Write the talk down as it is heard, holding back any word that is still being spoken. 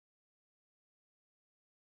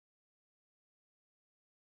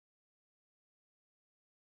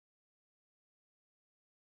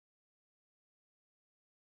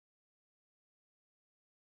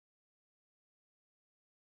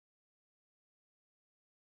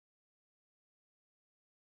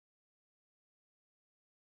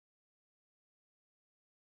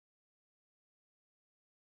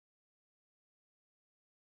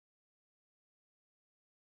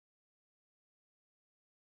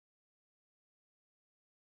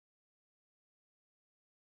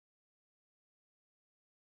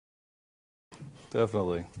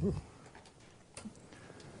Definitely.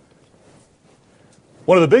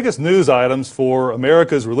 One of the biggest news items for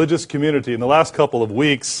America's religious community in the last couple of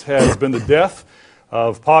weeks has been the death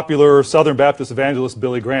of popular Southern Baptist evangelist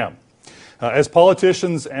Billy Graham. As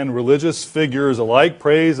politicians and religious figures alike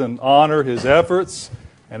praise and honor his efforts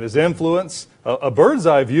and his influence, a bird's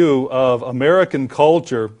eye view of American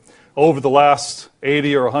culture over the last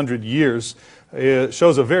 80 or 100 years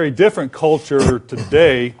shows a very different culture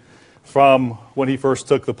today from when he first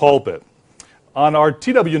took the pulpit. On our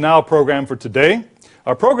TW Now program for today,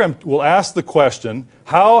 our program will ask the question,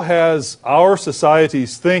 how has our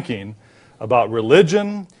society's thinking about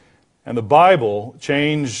religion and the Bible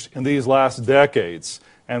changed in these last decades?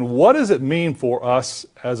 And what does it mean for us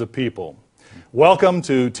as a people? Welcome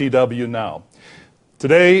to TW Now.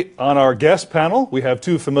 Today on our guest panel, we have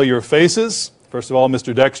two familiar faces. First of all,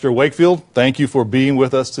 Mr. Dexter Wakefield, thank you for being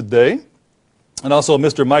with us today. And also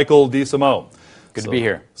Mr. Michael DeSimo. Good to be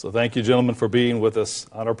here. So thank you, gentlemen, for being with us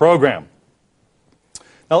on our program.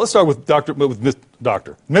 Now let's start with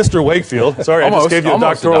Mr. Wakefield. Sorry, I just gave you a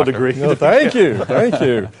doctoral degree. No, thank you, thank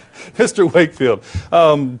you. Mr. Wakefield,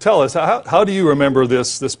 tell us, how do you remember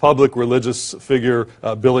this public religious figure,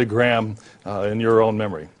 Billy Graham, in your own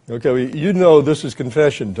memory? Okay, well, you know this is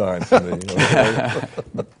confession time for me.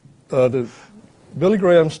 Okay? Billy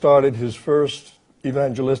Graham started his first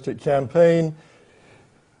evangelistic campaign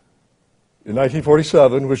in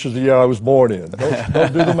 1947, which is the year I was born in.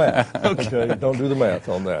 Don't do the math. Okay, don't do the math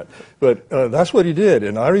on that. But that's what he did.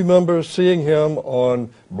 And I remember seeing him on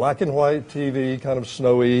black and white TV, kind of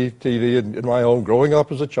snowy TV in my home, growing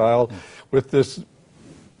up as a child, with this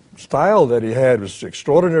style that he had, this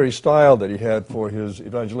extraordinary style that he had for his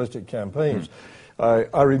evangelistic campaigns.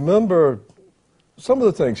 I remember some of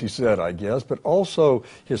the things he said, I guess, but also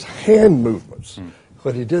his hand movements,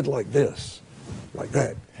 what he did like this, like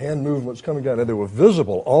that, hand movements coming down, and they were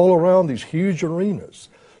visible all around these huge arenas.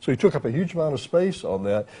 So he took up a huge amount of space on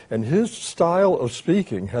that, and his style of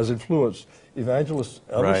speaking has influenced evangelists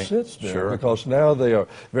ever since then, because now they are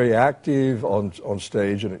very active on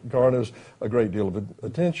stage, and it garners a great deal of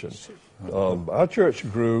attention. Our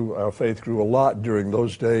church grew, our faith grew a lot during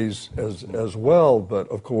those days as well, but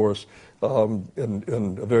of course,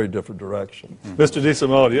 in a very different direction. Mr.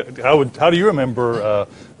 DeSimo, how do you remember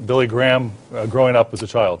Billy Graham growing up as a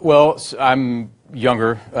child? Well, I'm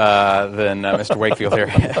younger than Mr. Wakefield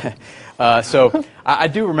here. So I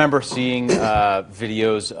do remember seeing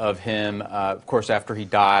videos of him. Of course, after he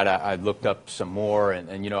died, I looked up some more,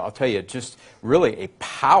 and you know, I'll tell you, just really a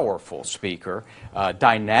powerful speaker,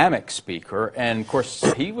 dynamic speaker, and of course,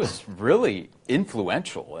 he was really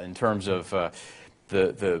influential in terms of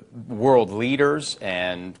the world leaders,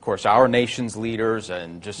 and of course our nation's leaders,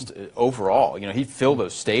 and just overall, you know, he filled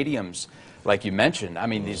those stadiums like you mentioned. I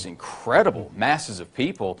mean, these incredible masses of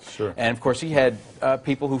people. Sure. And of course he had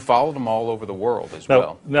people who followed him all over the world as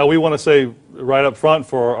well. Now we want to say right up front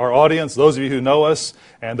for our audience, those of you who know us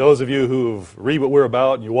and those of you who read what we're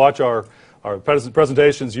about and you watch our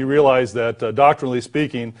presentations, you realize that doctrinally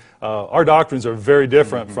speaking, our doctrines are very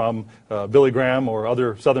different from Billy Graham or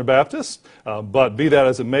other Southern Baptists. But be that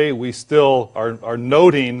as it may, we still are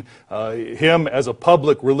noting him as a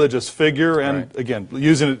public religious figure, and again,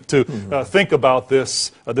 using it to think about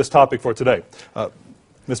this topic for today.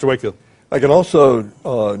 Mr. Wakefield. I can also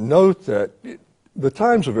note that the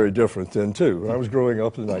times are very different then, too. When I was growing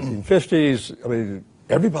up in the 1950s, I mean,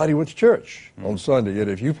 everybody went to church on Sunday,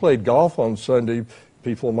 and if you played golf on Sunday,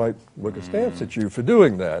 people might look askance at you for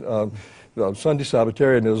doing that. Sunday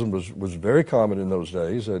Sabbatarianism was very common in those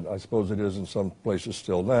days, and I suppose it is in some places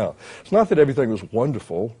still now. It's not that everything was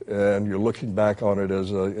wonderful, and you're looking back on it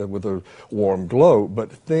as with a warm glow,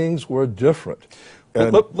 but things were different.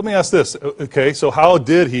 Well, let me ask this. Okay, so how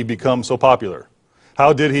did he become so popular?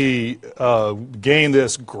 How did he gain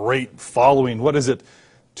this great following? What is it?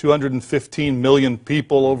 215 million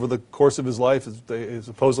people over the course of his life,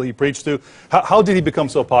 supposedly he preached to. How did he become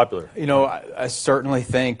so popular? You know, I certainly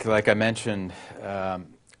think, like I mentioned,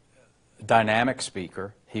 dynamic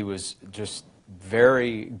speaker. He was just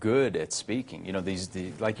very good at speaking. You know,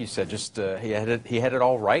 like you said, just he had it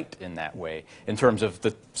all right in that way in terms of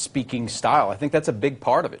the speaking style. I think that's a big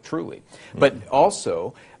part of it, truly. But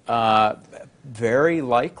also, very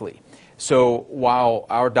likely. So while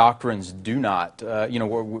our doctrines do not, you know,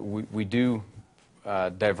 we do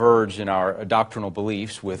diverge in our doctrinal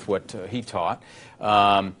beliefs with what he taught.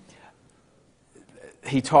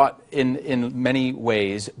 He taught in many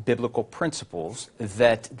ways biblical principles,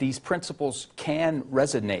 that these principles can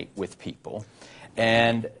resonate with people,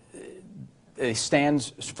 and he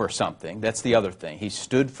stands for something. That's the other thing. He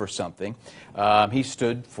stood for something. He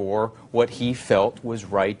stood for what he felt was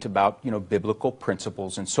right about, biblical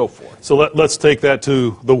principles and so forth. So let's take that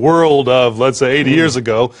to the world of, let's say, 80 years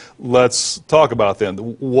ago. Let's talk about then.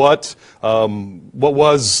 What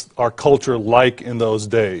was our culture like in those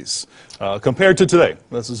days compared to today?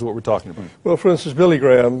 This is what we're talking about. Well, for instance, Billy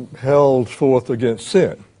Graham held forth against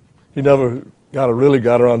sin. He never really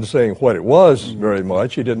got around to saying what it was very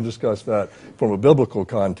much. He didn't discuss that from a biblical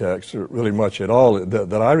context really much at all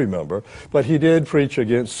that I remember. But he did preach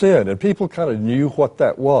against sin, and people kind of knew what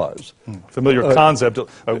that was. Familiar concept. It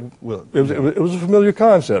was a familiar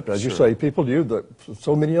concept. As you say, people knew that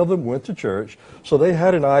so many of them went to church, so they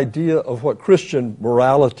had an idea of what Christian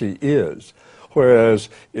morality is. Whereas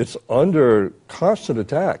it's under constant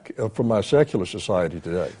attack from our secular society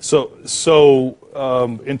today. So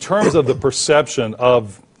in terms of the perception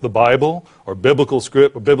of the Bible or biblical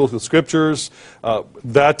scriptures,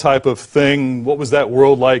 that type of thing, what was that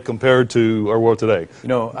world like compared to our world today?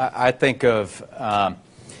 I think of,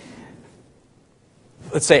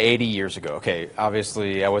 let's say 80 years ago. Okay,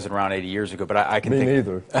 obviously I wasn't around 80 years ago, but I can think... Me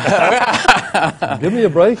neither. Give me a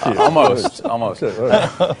break here. Almost.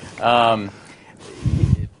 Okay, right.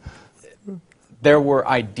 There were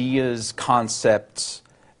ideas, concepts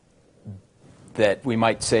that we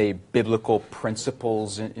might say biblical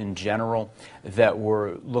principles in general that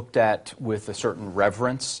were looked at with a certain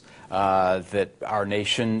reverence that our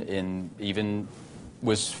nation even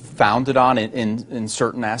was founded on in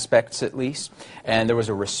certain aspects at least, and there was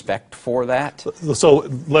a respect for that. So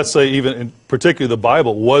let's say even in particular the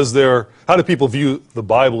Bible, how did people view the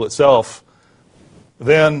Bible itself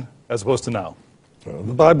then as opposed to now?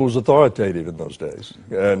 The Bible was authoritative in those days,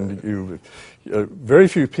 and very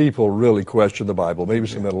few people really questioned the Bible. Maybe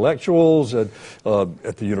some intellectuals at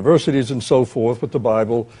the universities and so forth, but the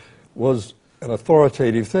Bible was an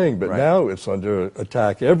authoritative thing. But now it's under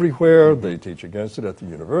attack everywhere. They teach against it at the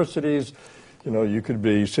universities. You could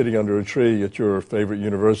be sitting under a tree at your favorite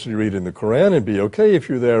university reading the Quran and be okay if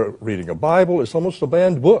you're there reading a Bible. It's almost a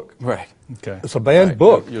banned book. Right. Okay. It's a banned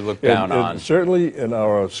book. You're looked down on. Certainly in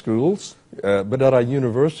our schools, but at our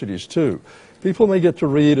universities too. People may get to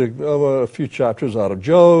read a few chapters out of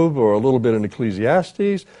Job or a little bit in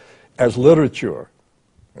Ecclesiastes as literature,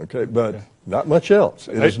 okay, but not much else.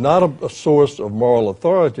 It is not a source of moral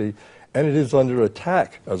authority, and it is under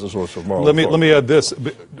attack as a source of moral authority. Let me add this.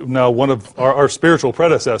 Now, one of our spiritual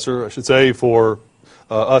predecessor, I should say, for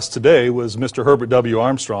us today was Mr. Herbert W.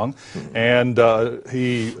 Armstrong, and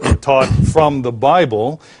he taught from the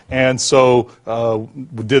Bible, and so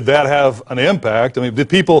did that have an impact? I mean, did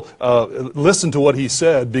people listen to what he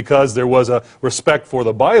said because there was a respect for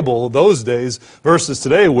the Bible those days versus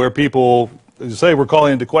today where people, as you say, we're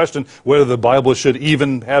calling into question whether the Bible should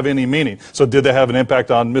even have any meaning? So did that have an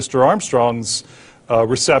impact on Mr. Armstrong's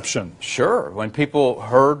reception? Sure. When people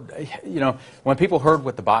heard,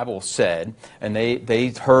 what the Bible said, and they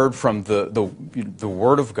heard from the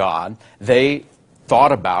Word of God, they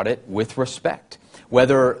thought about it with respect.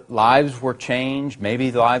 Whether lives were changed,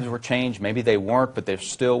 maybe they weren't, but there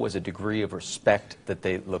still was a degree of respect that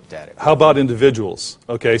they looked at it. How about individuals?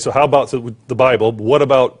 Okay, so how about the Bible? What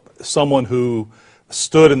about someone who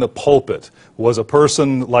stood in the pulpit? Was a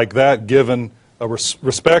person like that given a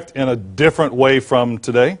respect in a different way from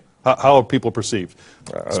today? How are people perceived?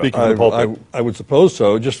 Speaking of the pulpit. I would suppose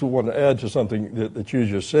so. Just want to add to something that you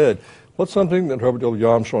just said. What's something that Herbert W.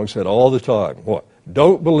 Armstrong said all the time? What?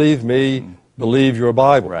 Don't believe me, believe your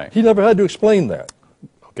Bible. Right. He never had to explain that.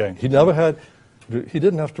 Okay. He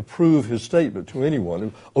didn't have to prove his statement to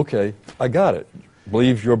anyone. Okay, I got it.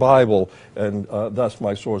 Believe your Bible, and that's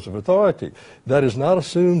my source of authority. That is not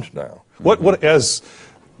assumed now. What as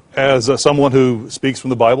someone who speaks from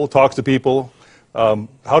the Bible, talks to people,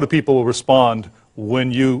 how do people respond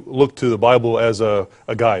when you look to the Bible as a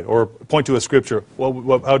guide or point to a scripture?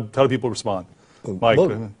 How do people respond? Mike?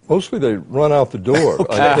 Mostly they run out the door.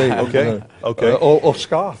 Okay. Okay. Or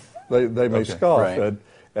scoff. They may scoff Right.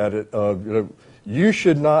 at it. You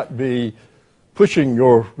should not be pushing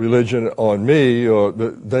your religion on me, or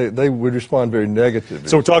they would respond very negatively.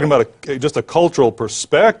 So we're talking about just a cultural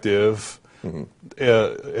perspective, and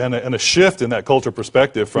a shift in that cultural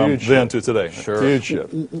perspective from Huge then shift. to today. Sure. Huge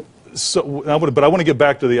shift. So, but I want to get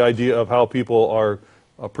back to the idea of how people are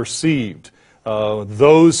perceived.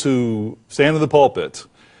 Those who stand in the pulpit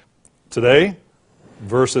today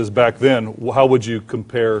versus back then, how would you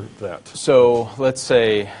compare that? So let's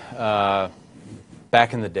say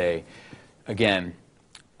back in the day, again,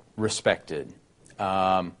 respected,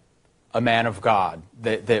 a man of God.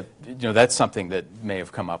 That's something that may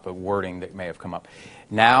have come up, a wording that may have come up.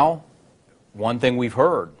 Now, one thing we've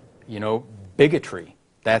heard, bigotry.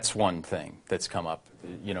 That's one thing that's come up.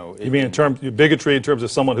 You mean in terms bigotry in terms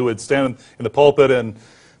of someone who would stand in the pulpit and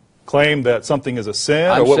claim that something is a sin?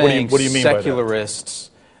 I'm Or what saying do you mean by that?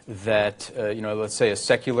 secularists that, let's say a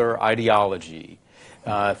secular ideology,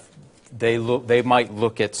 they might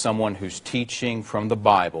look at someone who's teaching from the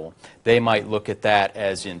Bible. They might look at that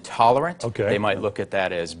as intolerant. Okay. They might look at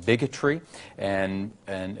that as bigotry, and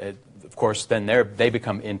of course, then they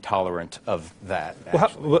become intolerant of that.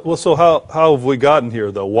 So how have we gotten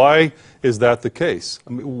here, though? Why is that the case? I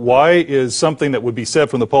mean, why is something that would be said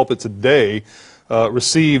from the pulpit today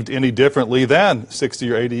received any differently than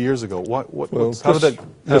 60 or 80 years ago? How did that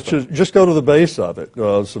happen? Just go to the base of it.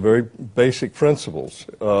 Some very basic principles.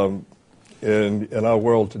 In our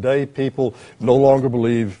world today, people no longer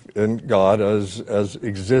believe in God as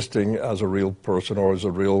existing as a real person or as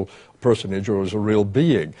a real personage or as a real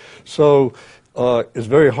being. So it's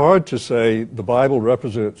very hard to say the Bible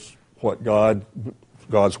represents what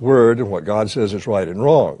God's Word and what God says is right and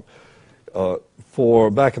wrong. For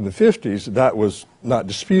back in the 50s, that was not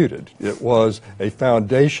disputed. It was a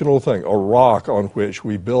foundational thing, a rock on which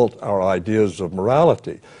we built our ideas of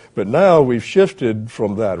morality. But now we've shifted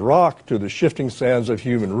from that rock to the shifting sands of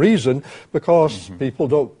human reason because people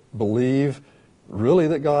don't believe really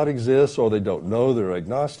that God exists, or they don't know, they're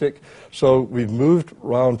agnostic. So we've moved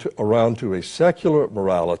around to a secular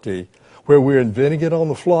morality where we're inventing it on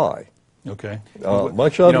the fly. Okay.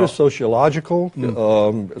 Much of it is sociological.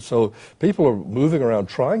 So people are moving around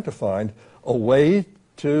trying to find a way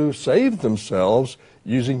to save themselves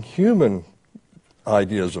using human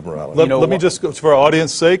ideas of morality. Let me just, for our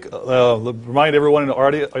audience's sake, remind everyone in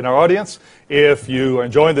our audience, if you are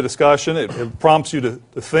enjoying the discussion, it prompts you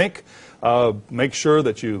to think, make sure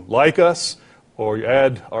that you like us or you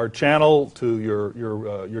add our channel to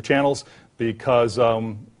your channels, because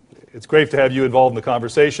it's great to have you involved in the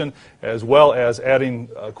conversation, as well as adding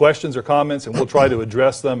questions or comments, and we'll try to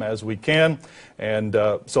address them as we can. And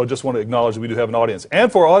so I just want to acknowledge that we do have an audience.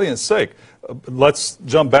 And for our audience's sake, let's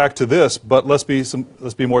jump back to this, but let's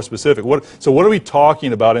be more specific. So what are we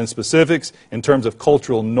talking about in specifics in terms of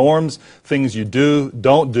cultural norms, things you do,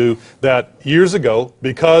 don't do, that years ago,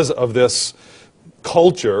 because of this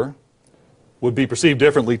culture, would be perceived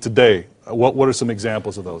differently today? What are some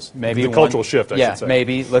examples of those? Maybe the cultural shift, I should say.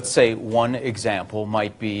 Maybe, let's say one example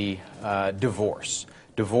might be divorce.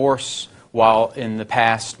 Divorce, while in the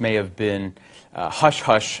past may have been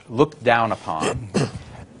hush-hush, looked down upon,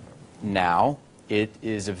 now it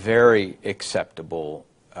is a very acceptable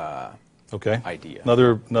idea.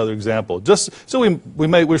 Another example. Just so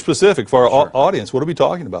we're specific for our audience. What are we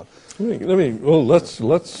talking about? Let's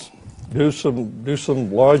do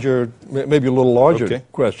some larger, maybe a little larger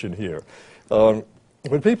question here.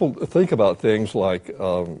 When people think about things like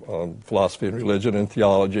philosophy and religion and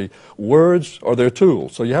theology, words are their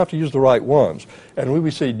tools, so you have to use the right ones. And when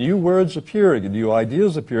we see new words appearing and new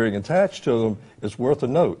ideas appearing attached to them, it's worth a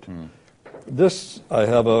note. I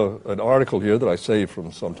have an article here that I saved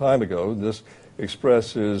from some time ago. This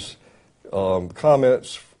expresses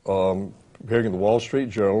comments appearing in the Wall Street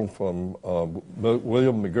Journal from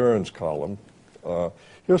William McGurn's column.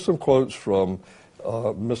 Here's some quotes from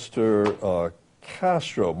Mr.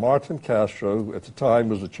 Castro. Martin Castro, at the time,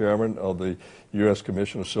 was the chairman of the U.S.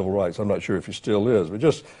 Commission of Civil Rights. I'm not sure if he still is, but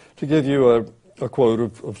just to give you a quote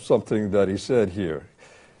of something that he said here.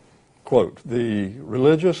 Quote, the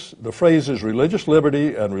phrases religious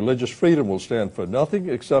liberty and religious freedom will stand for nothing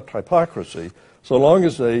except hypocrisy, so long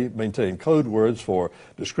as they maintain code words for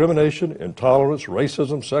discrimination, intolerance,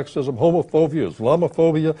 racism, sexism, homophobia,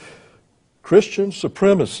 Islamophobia, Christian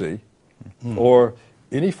supremacy, or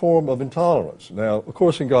any form of intolerance. Now, of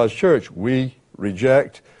course, in God's church, we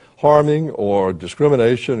reject harming or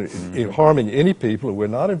discrimination, harming any people, and we're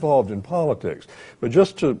not involved in politics. But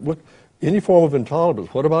just to look, any form of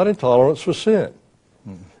intolerance, what about intolerance for sin?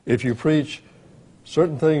 If you preach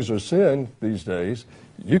certain things are sin these days,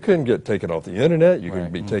 you can get taken off the internet, you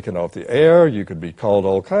can be taken off the air, you could be called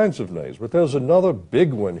all kinds of names. But there's another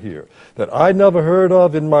big one here that I never heard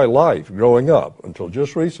of in my life growing up until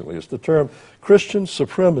just recently. It's the term Christian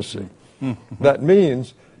supremacy. That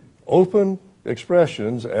means open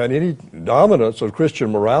expressions and any dominance of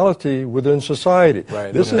Christian morality within society.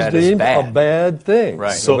 This is deemed a bad thing.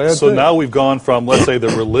 So now we've gone from, let's say, the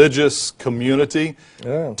religious community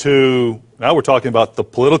to now we're talking about the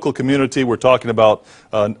political community, we're talking about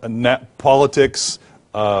politics,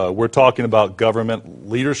 we're talking about government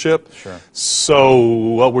leadership.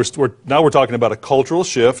 So now we're talking about a cultural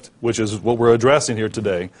shift, which is what we're addressing here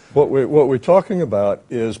today. What we're talking about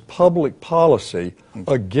is public policy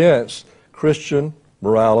against Christian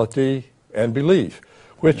morality and belief,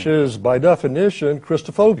 which is, by definition,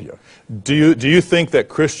 Christophobia. Do you think that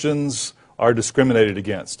Christians are discriminated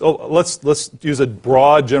against? Oh, let's use a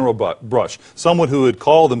broad general brush. Someone who would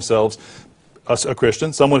call themselves a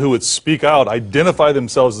Christian, someone who would speak out, identify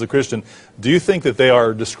themselves as a Christian, do you think that they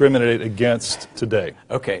are discriminated against today?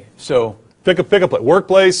 Okay, so Pick a place,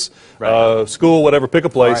 workplace, Right. school, whatever. Pick a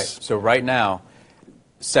all right, place. so right now,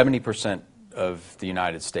 70% of the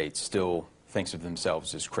United States still thinks of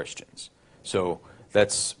themselves as Christians. So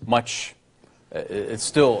that's much. It's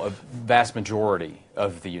still a vast majority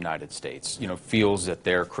of the United States, feels that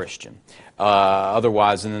they're Christian.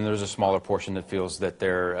 Otherwise, and then there's a smaller portion that feels that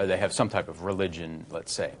they have some type of religion,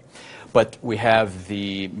 let's say. But we have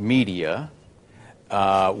the media,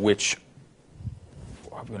 which,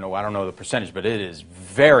 I don't know the percentage, but it is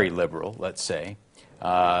very liberal, let's say,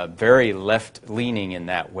 very left-leaning in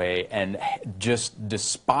that way, and just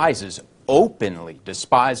openly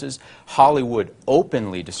despises Hollywood,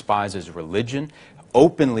 openly despises religion,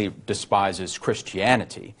 openly despises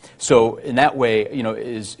Christianity. So in that way,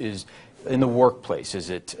 is in the workplace, is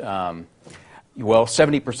it,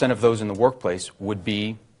 70% of those in the workplace would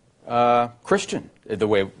be Christian, the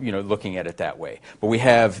way, looking at it that way. But we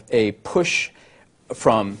have a push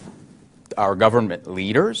from our government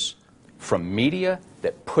leaders, from media,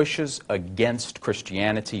 that pushes against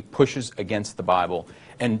Christianity, pushes against the Bible,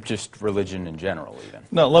 and just religion in general, even.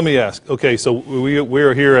 Now, let me ask. Okay, so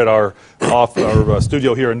we're here at our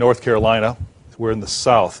studio here in North Carolina. We're in the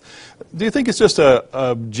South. Do you think it's just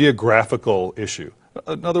a geographical issue?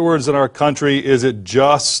 In other words, in our country, is it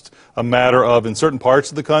just a matter of, in certain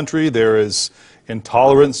parts of the country, there is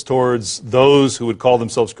intolerance towards those who would call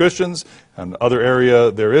themselves Christians, and other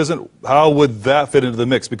area there isn't? How would that fit into the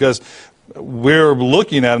mix? Because we're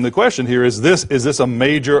looking at, and the question here is this a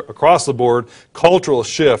major, across-the-board, cultural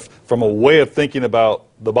shift from a way of thinking about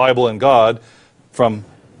the Bible and God from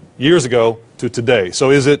years ago to today?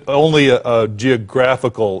 So is it only a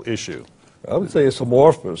geographical issue? I would say it's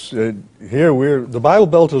amorphous. The Bible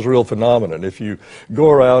Belt is a real phenomenon. If you go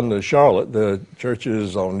around Charlotte, the church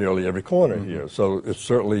is on nearly every corner here. So it's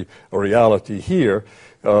certainly a reality here.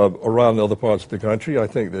 Around the other parts of the country, I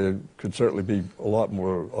think there could certainly be a lot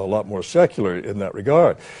more secular in that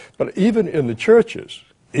regard. But even in the churches,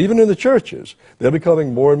 they're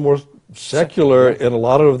becoming more and more secular in a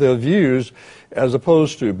lot of their views, as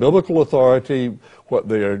opposed to biblical authority, what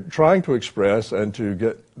they are trying to express, and to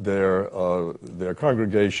get their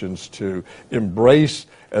congregations to embrace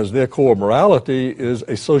as their core morality is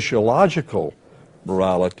a sociological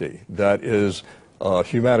morality that is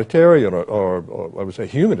humanitarian or I would say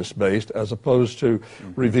humanist-based, as opposed to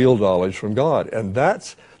revealed knowledge from God. And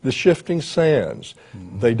that's the shifting sands.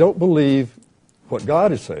 They don't believe what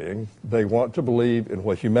God is saying. They want to believe in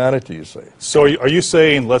what humanity is saying. So are you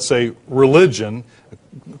saying, let's say, religion,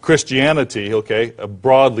 Christianity, okay,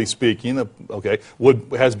 broadly speaking, okay,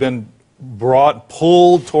 has been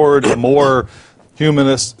pulled toward a more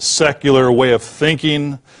humanist, secular way of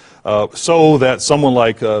thinking, so that someone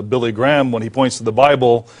like Billy Graham, when he points to the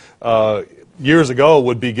Bible, years ago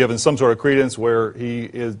would be given some sort of credence, where he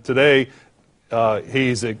is today,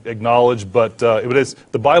 he's acknowledged, but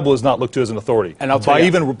the Bible is not looked to as an authority, and I'll tell by you,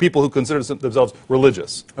 even people who consider themselves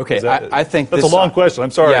religious. Okay, I think that's a long question.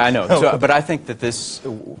 I'm sorry. Yeah, I know. But I think that this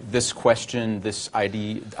question, this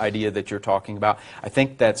idea that you're talking about, I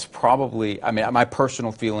think that's probably. I mean, my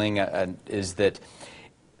personal feeling is that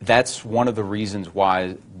that's one of the reasons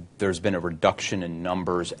why there's been a reduction in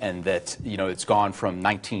numbers, and that it's gone from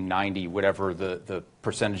 1990, whatever the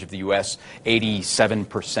percentage of the U.S.,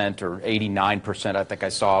 87% or 89%. I think I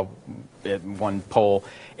saw in one poll,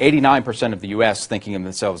 89% of the U.S. thinking of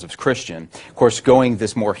themselves as Christian. Of course, going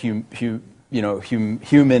this more human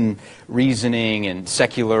reasoning and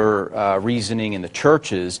secular reasoning in the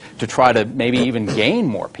churches to try to maybe even gain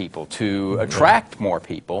more people, to attract more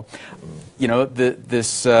people.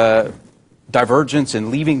 This divergence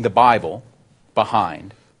in leaving the Bible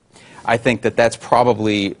behind, I think that's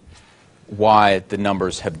probably why the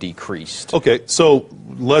numbers have decreased. Okay, so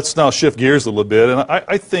let's now shift gears a little bit, and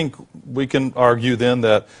I think we can argue then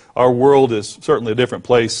that our world is certainly a different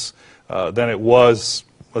place than it was,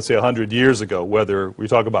 let's say, 100 years ago, whether we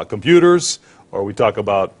talk about computers or we talk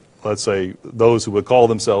about, let's say, those who would call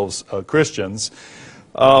themselves Christians.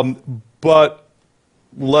 But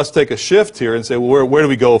let's take a shift here and say, well, where do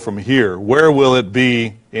we go from here? Where will it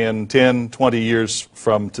be in 10, 20 years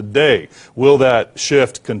from today? Will that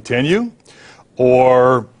shift continue,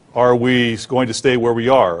 or are we going to stay where we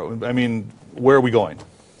are? I mean, where are we going?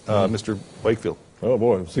 Mr. Wakefield. Oh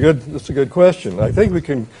boy, that's a good question. I think we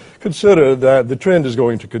can consider that the trend is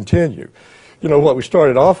going to continue. You know, what we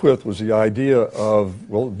started off with was the idea of,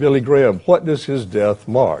 well, Billy Graham, what does his death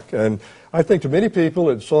mark? And I think to many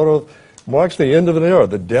people it sort of marks the end of an era,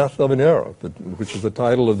 the death of an era, which is the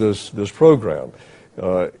title of this program.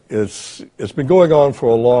 It's been going on for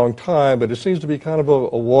a long time, but it seems to be kind of a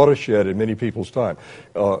watershed in many people's time,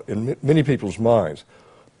 in many people's minds.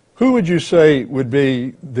 Who would you say would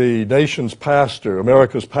be the nation's pastor,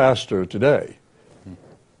 America's pastor today?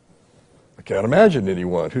 I can't imagine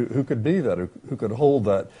anyone who could be that, who could hold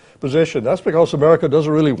that position. That's because America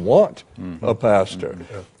doesn't really want a pastor.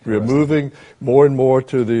 We're moving more and more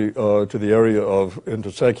to the area of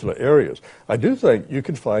into secular areas. I do think you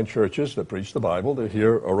can find churches that preach the Bible. They're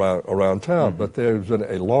here around town, but there's been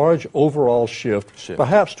a large overall shift,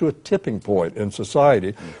 perhaps to a tipping point in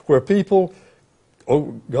society, where people,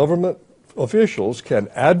 government officials, can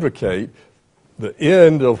advocate the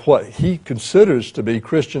end of what he considers to be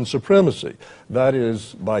Christian supremacy. That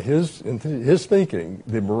is, by his thinking,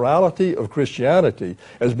 the morality of Christianity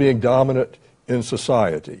as being dominant in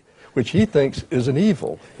society, which he thinks is an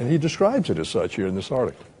evil, and he describes it as such here in this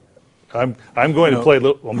article. I'm going to play a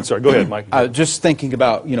little. I'm sorry. Go ahead, Mike. Just thinking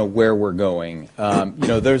about where we're going.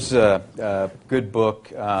 There's a good book,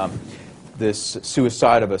 this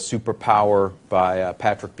Suicide of a Superpower by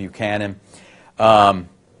Patrick Buchanan.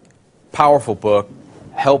 Powerful book,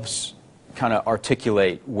 helps kind of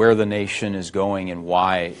articulate where the nation is going and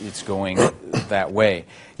why it's going that way.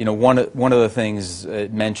 One of the things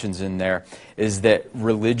it mentions in there is that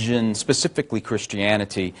religion, specifically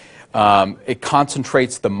Christianity, it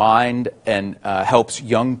concentrates the mind and helps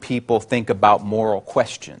young people think about moral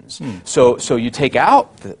questions. So you take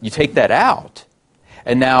that out,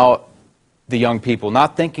 and now the young people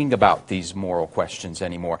not thinking about these moral questions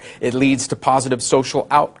anymore. It leads to positive social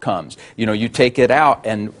outcomes. You take it out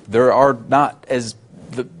and there are not as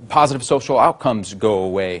the positive social outcomes go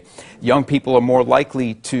away. Young people are more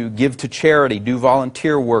likely to give to charity, do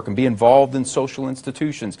volunteer work, and be involved in social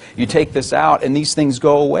institutions. You take this out and these things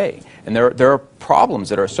go away. And there are problems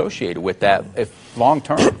that are associated with that if long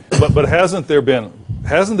term. But hasn't there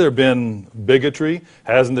been bigotry?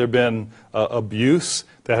 Hasn't there been abuse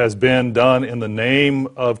that has been done in the name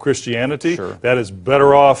of Christianity that is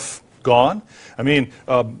better off gone? I mean,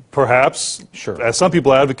 perhaps, as some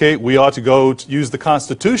people advocate, we ought to go to use the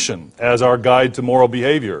Constitution as our guide to moral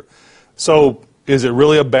behavior. So is it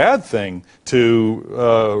really a bad thing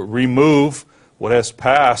to remove what has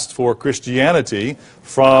passed for Christianity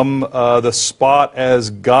from the spot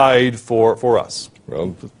as guide for us?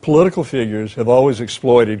 Well, political figures have always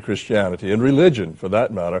exploited Christianity, and religion, for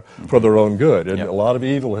that matter, for their own good. And a lot of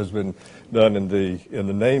evil has been done in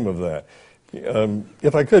the name of that.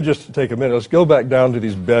 If I could just take a minute, let's go back down to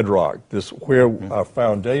these bedrock, where our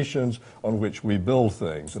foundations on which we build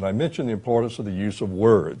things. And I mentioned the importance of the use of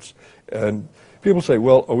words. And people say,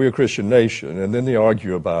 well, are we a Christian nation? And then they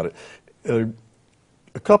argue about it.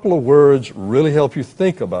 A couple of words really help you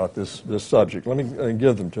think about this subject. Let me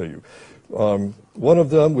give them to you. One of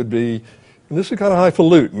them would be, and this is kind of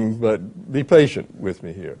highfalutin, but be patient with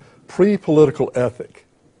me here, pre-political ethic.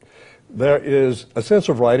 There is a sense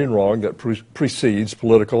of right and wrong that precedes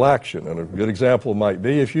political action. And a good example might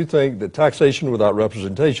be, if you think that taxation without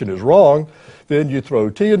representation is wrong, then you throw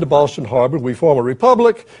tea into Boston Harbor, we form a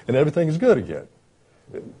republic, and everything is good again.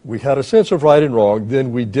 We had a sense of right and wrong,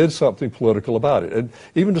 then we did something political about it. And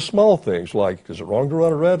even to small things like, is it wrong to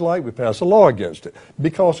run a red light? We pass a law against it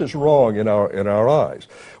because it's wrong in our eyes.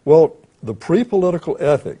 Well, the pre-political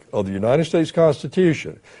ethic of the United States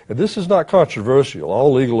Constitution, and this is not controversial,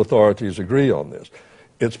 all legal authorities agree on this,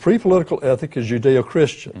 its pre-political ethic is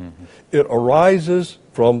Judeo-Christian. It arises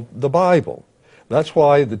from the Bible. That's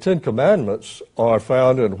why the Ten Commandments are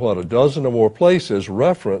found in, a dozen or more places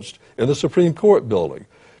referenced in the Supreme Court building,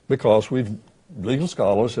 because legal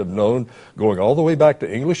scholars have known, going all the way back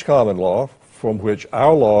to English common law, from which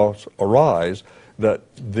our laws arise, that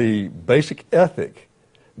the basic ethic,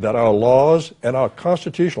 that our laws and our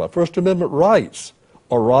Constitution, our First Amendment rights,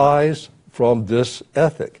 arise from this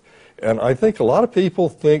ethic. And I think a lot of people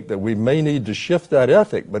think that we may need to shift that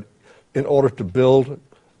ethic, but in order to build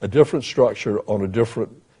a different structure on a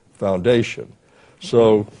different foundation.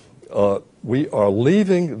 So we are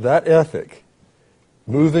leaving that ethic,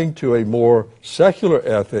 moving to a more secular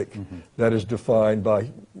ethic that is defined by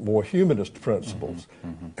more humanist principles.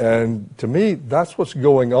 And to me, that's what's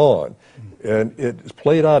going on. And it's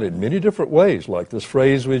played out in many different ways, like this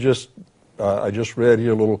phrase I just read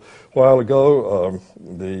here a little while ago,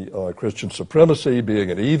 the Christian supremacy being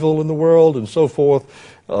an evil in the world and so forth.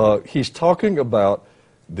 He's talking about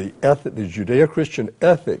the Judeo-Christian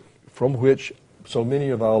ethic from which so many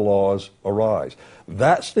of our laws arise.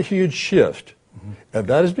 That's the huge shift, and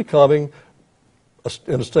that is becoming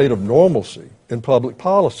in a state of normalcy in public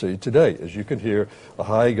policy today, as you can hear a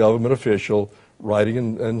high government official writing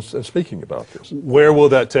and speaking about this. Where will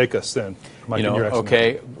that take us then? Mike, in your estimation?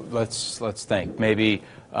 Okay, let's think. Maybe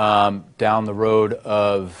down the road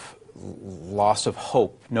of loss of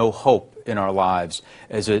hope, no hope in our lives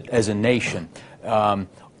as a nation.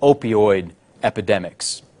 Opioid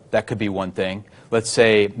epidemics, that could be one thing. Let's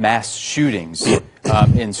say mass shootings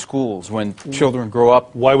in schools when children grow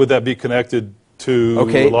up. Why would that be connected to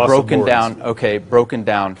the loss of mores? Broken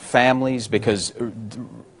down families, because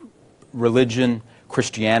religion,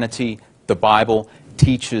 Christianity, the Bible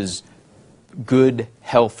teaches good,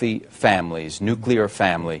 healthy families, nuclear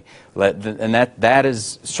family, and that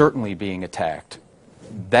is certainly being attacked.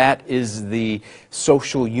 That is the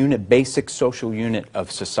social unit, basic social unit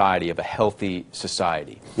of society, of a healthy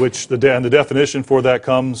society. Which and the definition for that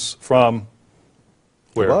comes from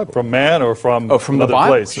where? From man or from from another the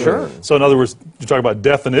Bible, place? sure. So in other words, you talk about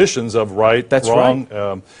definitions of right, That's wrong.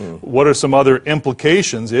 right. What are some other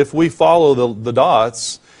implications if we follow the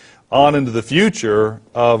dots on into the future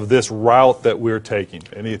of this route that we're taking?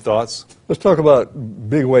 Any thoughts? Let's talk about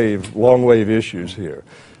big wave, long wave issues here.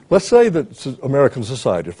 Let's say that American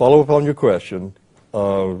society, to follow up on your question,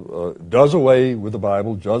 does away with the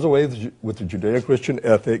Bible, does away with the Judeo-Christian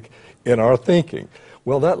ethic in our thinking.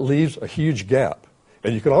 Well, that leaves a huge gap.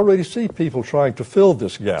 And you can already see people trying to fill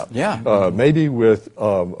this gap. Yeah. Maybe with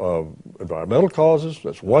environmental causes.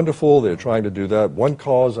 That's wonderful. They're trying to do that, one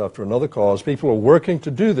cause after another cause. People are working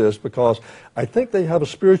to do this because I think they have a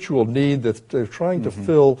spiritual need that they're trying to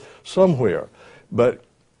fill somewhere. But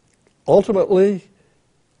ultimately,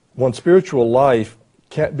 one's spiritual life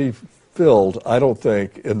can't be filled, I don't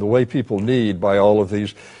think, in the way people need by all of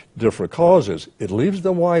these different causes. It leaves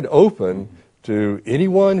them wide open to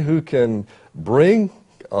anyone who can bring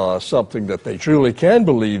something that they truly can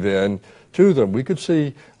believe in to them. We could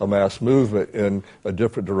see a mass movement in a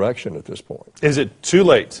different direction at this point. Is it too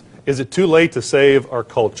late? Is it too late to save our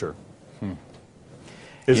culture?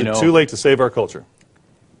 Is it too late to save our culture?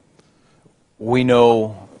 We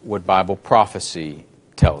know what Bible prophecy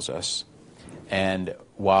tells us, and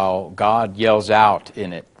while God yells out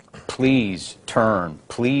in it, please turn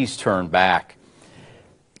back,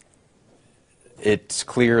 it's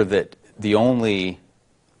clear that the only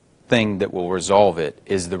thing that will resolve it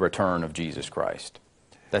is the return of Jesus Christ.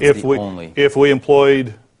 That's only. If we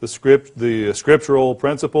employed the scriptural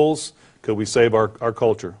principles, could we save our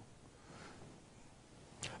culture?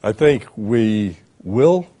 I think we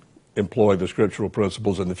will employ the scriptural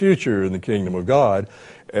principles in the future in the kingdom of God,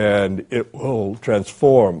 and it will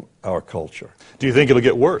transform our culture. Do you think it'll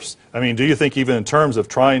get worse? I mean, do you think even in terms of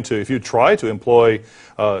if you try to employ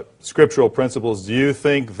scriptural principles, do you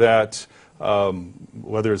think that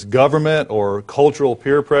whether it's government or cultural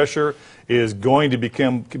peer pressure is going to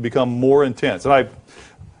become more intense? And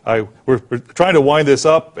we're trying to wind this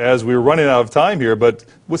up as we're running out of time here, but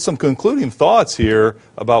with some concluding thoughts here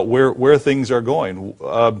about where things are going.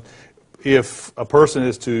 If a person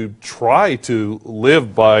is to try to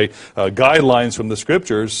live by guidelines from the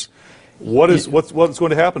scriptures, what's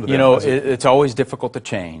going to happen to them? You know, it's always difficult to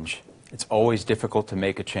change. It's always difficult to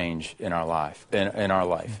make a change in our life.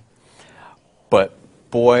 But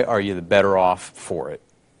boy, are you the better off for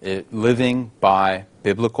it. Living by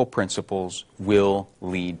biblical principles will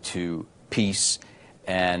lead to peace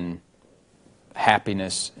and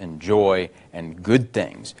happiness and joy and good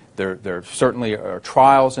things. There certainly are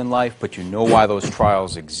trials in life, but you know why those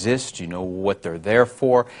trials exist. You know what they're there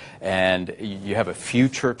for, and you have a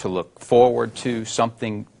future to look forward to,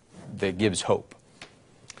 something that gives hope.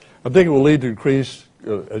 I think it will lead to increase,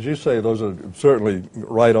 as you say, those are certainly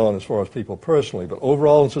right on as far as people personally, but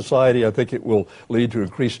overall in society, I think it will lead to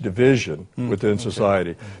increased division within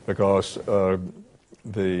society, because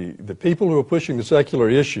the people who are pushing the secular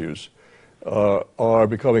issues are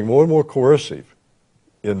becoming more and more coercive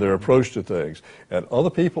in their approach to things, and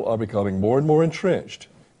other people are becoming more and more entrenched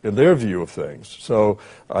in their view of things. So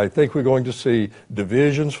I think we're going to see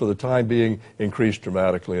divisions for the time being increase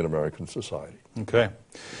dramatically in American society. Okay.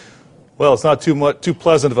 Well, it's not too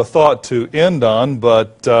pleasant of a thought to end on,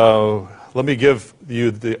 but let me give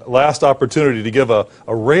you the last opportunity to give a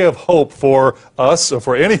ray of hope for us, or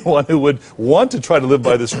for anyone who would want to try to live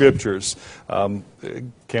by the scriptures.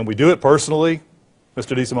 Can we do it personally?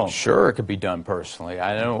 Mr. DeSimone. Sure, it could be done personally.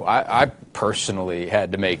 I know I personally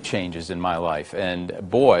had to make changes in my life, and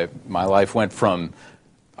boy, my life went from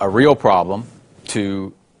a real problem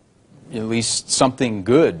to at least something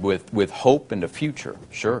good with hope and a future.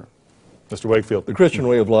 Sure. Mr. Wakefield. The Christian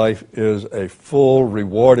way of life is a full,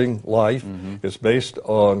 rewarding life. It's based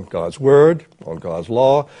on God's Word, on God's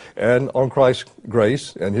law, and on Christ's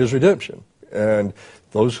grace and His redemption. And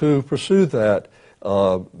those who pursue that,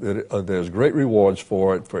 there's great rewards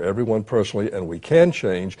for it for everyone personally, and we can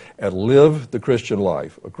change and live the Christian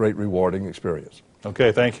life, a great rewarding experience.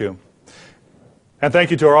 Okay, thank you. And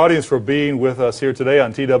thank you to our audience for being with us here today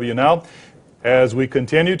on TW Now. As we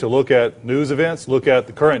continue to look at news events, look at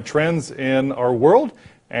the current trends in our world,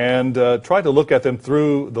 and try to look at them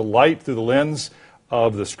through the light, through the lens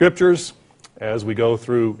of the Scriptures as we go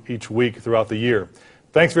through each week throughout the year.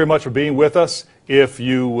 Thanks very much for being with us. If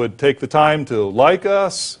you would take the time to like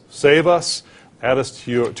us, save us, add us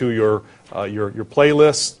to your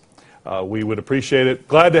playlist, we would appreciate it.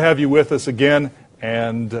 Glad to have you with us again,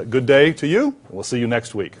 and good day to you. We'll see you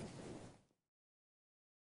next week.